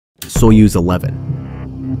Soyuz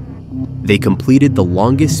 11. They completed the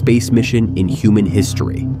longest space mission in human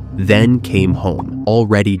history, then came home,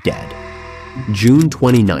 already dead. June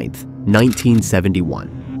 29,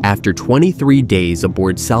 1971. After 23 days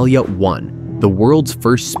aboard Salyut 1, the world's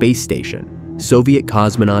first space station, Soviet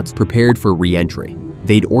cosmonauts prepared for re-entry.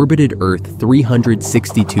 They'd orbited Earth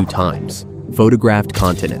 362 times, photographed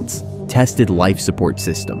continents, tested life support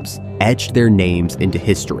systems, etched their names into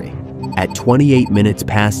history. At 28 minutes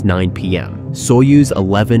past 9 p.m., Soyuz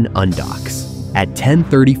 11 undocks. At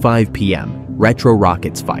 10:35 p.m., retro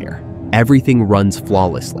rockets fire. Everything runs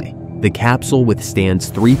flawlessly. The capsule withstands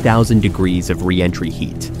 3,000 degrees of re-entry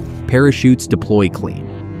heat. Parachutes deploy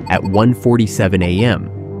clean. At 1:47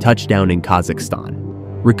 a.m., touchdown in Kazakhstan.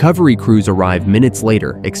 Recovery crews arrive minutes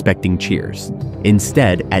later expecting cheers.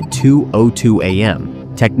 Instead, at 2:02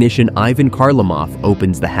 a.m., technician Ivan Kharlamov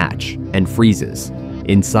opens the hatch and freezes.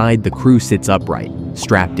 Inside, the crew sits upright,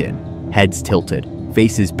 strapped in, heads tilted,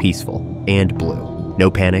 faces peaceful and blue. No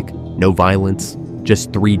panic, no violence,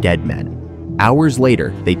 just 3 dead men. Hours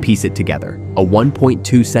later, they piece it together. A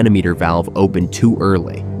 1.2 centimeter valve opened too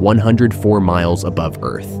early, 104 miles above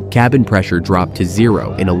Earth. Cabin pressure dropped to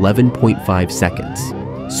 0 in 11.5 seconds.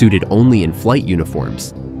 Suited only in flight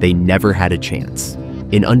uniforms, they never had a chance.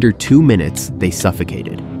 In under 2 minutes, they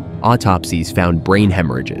suffocated. Autopsies found brain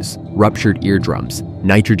hemorrhages, ruptured eardrums,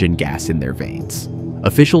 nitrogen gas in their veins.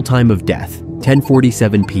 Official time of death,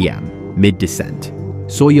 10:47 p.m., mid-descent.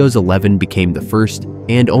 Soyuz 11 became the first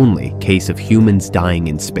and only case of humans dying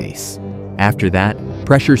in space. After that,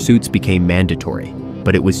 pressure suits became mandatory,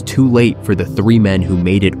 but it was too late for the 3 men who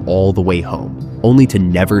made it all the way home, only to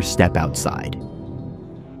never step outside.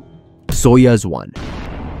 Soyuz 1.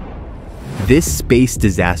 This space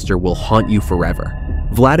disaster will haunt you forever.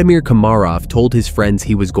 Vladimir Komarov told his friends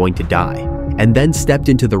he was going to die, and then stepped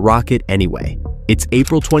into the rocket anyway. It's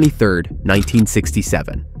April 23,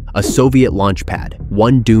 1967. A Soviet launch pad,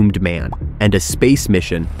 1 doomed man, and a space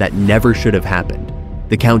mission that never should have happened.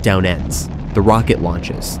 The countdown ends, the rocket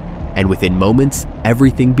launches, and within moments,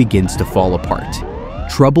 everything begins to fall apart.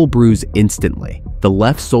 Trouble brews instantly. The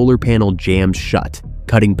left solar panel jams shut,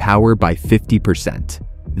 cutting power by 50%.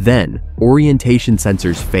 Then, orientation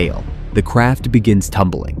sensors fail. The craft begins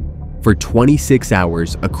tumbling. For 26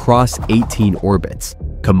 hours across 18 orbits,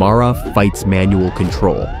 Komarov fights manual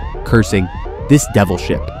control, cursing, "This devil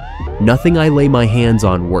ship. Nothing I lay my hands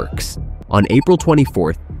on works." On April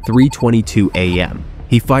 24th, 3:22 a.m.,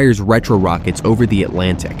 he fires retro rockets over the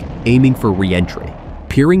Atlantic, aiming for re-entry.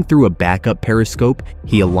 Peering through a backup periscope,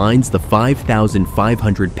 he aligns the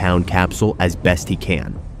 5,500-pound capsule as best he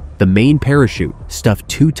can. The main parachute, stuffed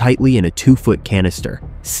too tightly in a 2-foot canister,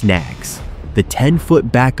 snags. The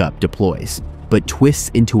 10-foot backup deploys, but twists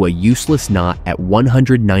into a useless knot at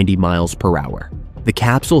 190 miles per hour. The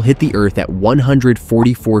capsule hit the Earth at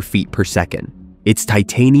 144 feet per second, its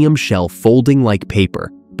titanium shell folding like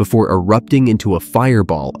paper before erupting into a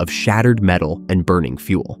fireball of shattered metal and burning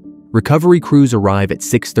fuel. Recovery crews arrive at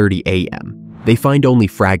 6:30 a.m. They find only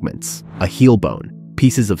fragments, a heel bone,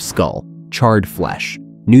 pieces of skull, charred flesh.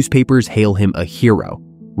 Newspapers hail him a hero.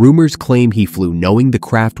 Rumors claim he flew knowing the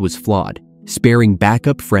craft was flawed, sparing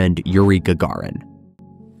backup friend Yuri Gagarin.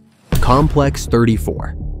 Complex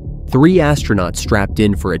 34. 3 astronauts strapped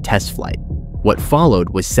in for a test flight. What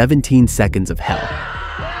followed was 17 seconds of hell.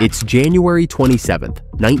 It's January 27,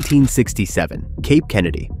 1967, Cape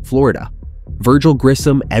Kennedy, Florida. Virgil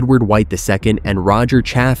Grissom, Edward White II, and Roger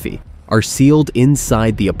Chaffee are sealed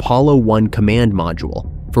inside the Apollo 1 command module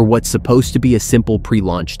for what's supposed to be a simple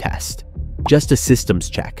pre-launch test. Just a systems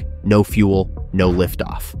check, no fuel, no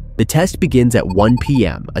liftoff. The test begins at 1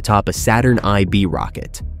 p.m. atop a Saturn IB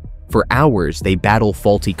rocket. For hours, they battle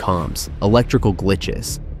faulty comms, electrical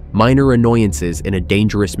glitches, minor annoyances in a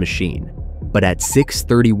dangerous machine. But at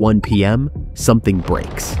 6:31 p.m., something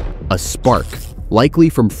breaks. A spark, likely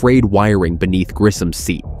from frayed wiring beneath Grissom's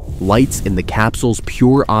seat, lights in the capsule's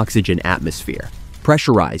pure oxygen atmosphere,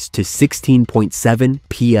 pressurized to 16.7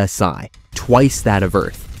 psi, twice that of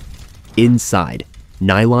Earth. Inside,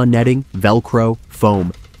 nylon netting, Velcro,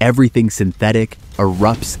 foam, everything synthetic,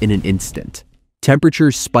 erupts in an instant.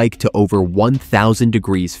 Temperatures spike to over 1,000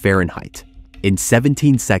 degrees Fahrenheit. In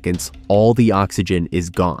 17 seconds, all the oxygen is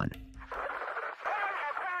gone.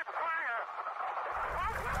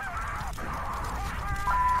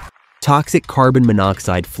 Toxic carbon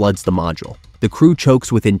monoxide floods the module. The crew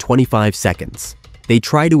chokes within 25 seconds. They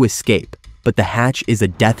try to escape, but the hatch is a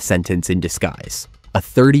death sentence in disguise. A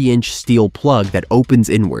 30-inch steel plug that opens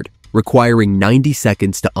inward, requiring 90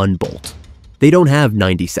 seconds to unbolt. They don't have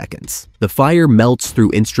 90 seconds. The fire melts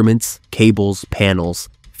through instruments, cables, panels,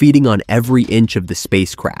 feeding on every inch of the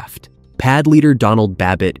spacecraft. Pad leader Donald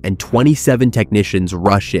Babbitt and 27 technicians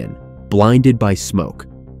rush in, blinded by smoke,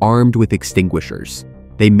 armed with extinguishers.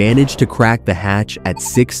 They manage to crack the hatch at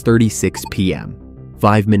 6:36 p.m.,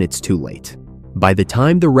 5 minutes too late. By the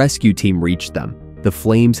time the rescue team reached them, the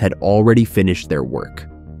flames had already finished their work.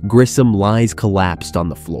 Grissom lies collapsed on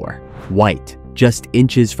the floor, white, just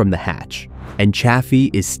inches from the hatch, and Chaffee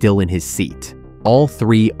is still in his seat. All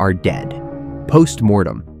three are dead.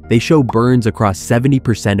 Post-mortem, they show burns across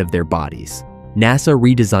 70% of their bodies. NASA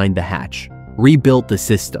redesigned the hatch, rebuilt the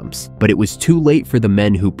systems, but it was too late for the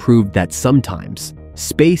men who proved that sometimes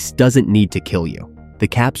space doesn't need to kill you. The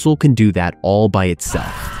capsule can do that all by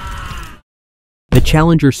itself. The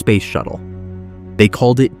Challenger Space Shuttle. They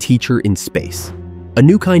called it Teacher in Space. A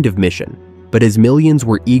new kind of mission, but as millions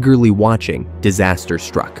were eagerly watching, disaster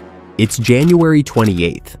struck. It's January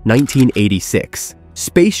 28, 1986.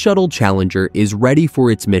 Space Shuttle Challenger is ready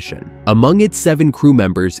for its mission. Among its 7 crew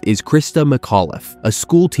members is Krista McAuliffe, a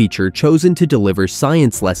school teacher chosen to deliver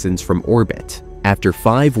science lessons from orbit. After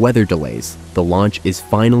 5 weather delays, the launch is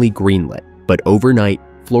finally greenlit. But overnight,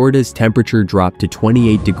 Florida's temperature dropped to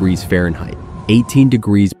 28 degrees Fahrenheit, 18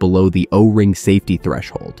 degrees below the O-ring safety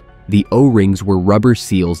threshold. The O-rings were rubber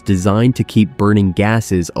seals designed to keep burning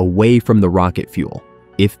gases away from the rocket fuel.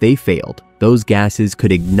 If they failed, those gases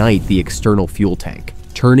could ignite the external fuel tank,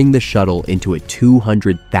 turning the shuttle into a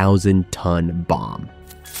 200,000-ton bomb.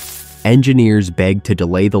 Engineers begged to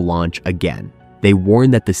delay the launch again. They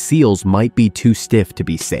warned that the seals might be too stiff to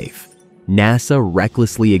be safe. NASA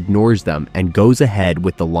recklessly ignores them and goes ahead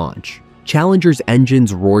with the launch. Challenger's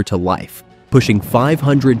engines roar to life, pushing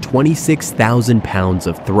 526,000 pounds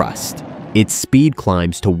of thrust. Its speed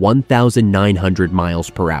climbs to 1,900 miles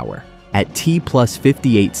per hour. At T plus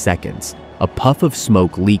 58 seconds, a puff of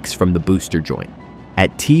smoke leaks from the booster joint.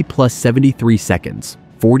 At T plus 73 seconds,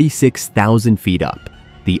 46,000 feet up,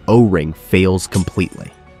 the O-ring fails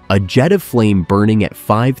completely. A jet of flame burning at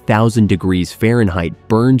 5,000 degrees Fahrenheit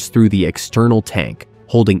burns through the external tank,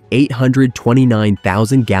 holding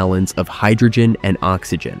 829,000 gallons of hydrogen and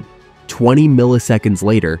oxygen. 20 milliseconds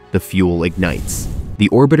later, the fuel ignites. The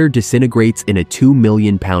orbiter disintegrates in a 2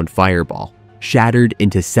 million pound fireball, shattered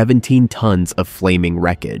into 17 tons of flaming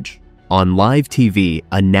wreckage. On live TV,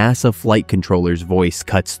 a NASA flight controller's voice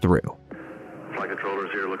cuts through. Flight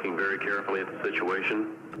controllers here looking very carefully at the situation.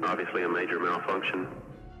 Obviously a major malfunction.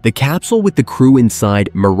 The capsule with the crew inside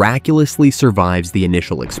miraculously survives the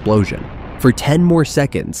initial explosion. For 10 more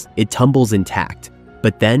seconds, it tumbles intact,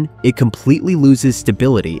 but then it completely loses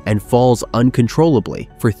stability and falls uncontrollably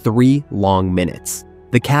for 3 long minutes.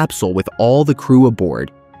 The capsule with all the crew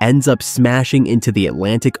aboard ends up smashing into the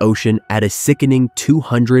Atlantic Ocean at a sickening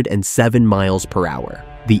 207 miles per hour.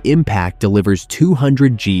 The impact delivers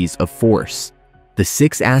 200 Gs of force. The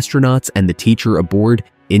 6 astronauts and the teacher aboard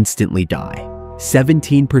instantly die.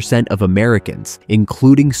 17% of Americans,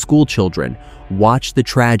 including schoolchildren, watched the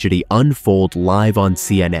tragedy unfold live on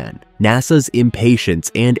CNN. NASA's impatience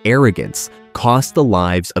and arrogance cost the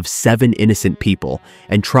lives of 7 innocent people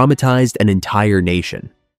and traumatized an entire nation.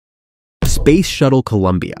 Space Shuttle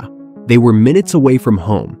Colombia. They were minutes away from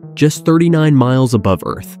home, just 39 miles above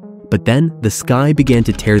Earth, but then the sky began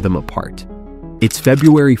to tear them apart. It's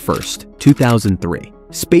February 1st, 2003.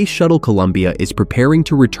 Space Shuttle Columbia is preparing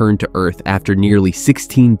to return to Earth after nearly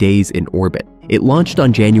 16 days in orbit. It launched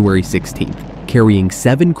on January 16th, carrying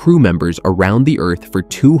 7 crew members around the Earth for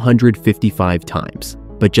 255 times.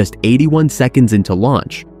 But just 81 seconds into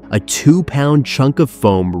launch, a 2-pound chunk of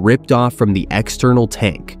foam ripped off from the external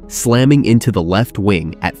tank, slamming into the left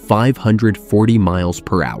wing at 540 miles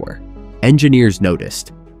per hour. Engineers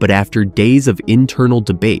noticed, but after days of internal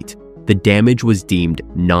debate, the damage was deemed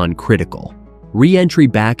non-critical. Re-entry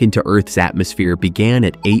back into Earth's atmosphere began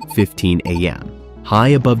at 8:15 a.m., high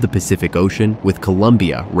above the Pacific Ocean, with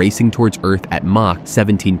Columbia racing towards Earth at Mach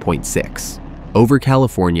 17.6. Over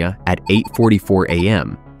California at 8:44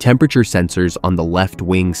 a.m., temperature sensors on the left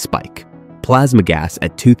wing spike. Plasma gas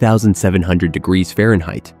at 2,700 degrees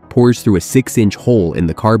Fahrenheit pours through a 6-inch hole in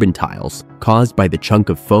the carbon tiles, caused by the chunk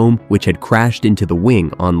of foam which had crashed into the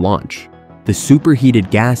wing on launch. The superheated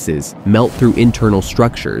gases melt through internal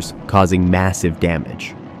structures, causing massive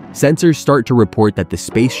damage. Sensors start to report that the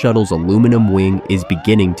space shuttle's aluminum wing is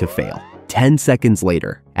beginning to fail. 10 seconds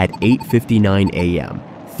later, at 8:59 a.m.,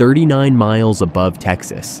 39 miles above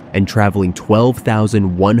Texas and traveling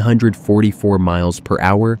 12,144 miles per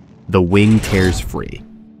hour, the wing tears free.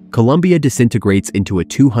 Columbia disintegrates into a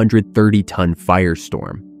 230-ton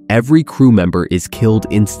firestorm. Every crew member is killed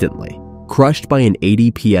instantly, crushed by an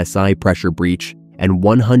 80 psi pressure breach and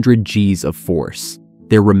 100 Gs of force.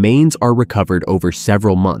 Their remains are recovered over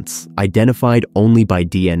several months, identified only by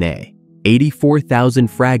DNA. 84,000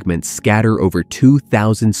 fragments scatter over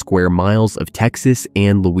 2,000 square miles of Texas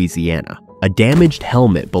and Louisiana. A damaged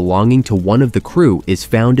helmet belonging to one of the crew is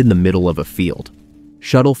found in the middle of a field.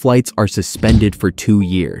 Shuttle flights are suspended for 2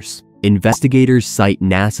 years. Investigators cite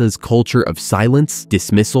NASA's culture of silence,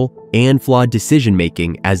 dismissal, and flawed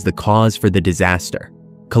decision-making as the cause for the disaster.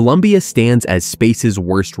 Colombia stands as space's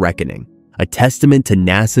worst reckoning, a testament to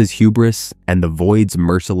NASA's hubris and the void's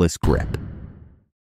merciless grip.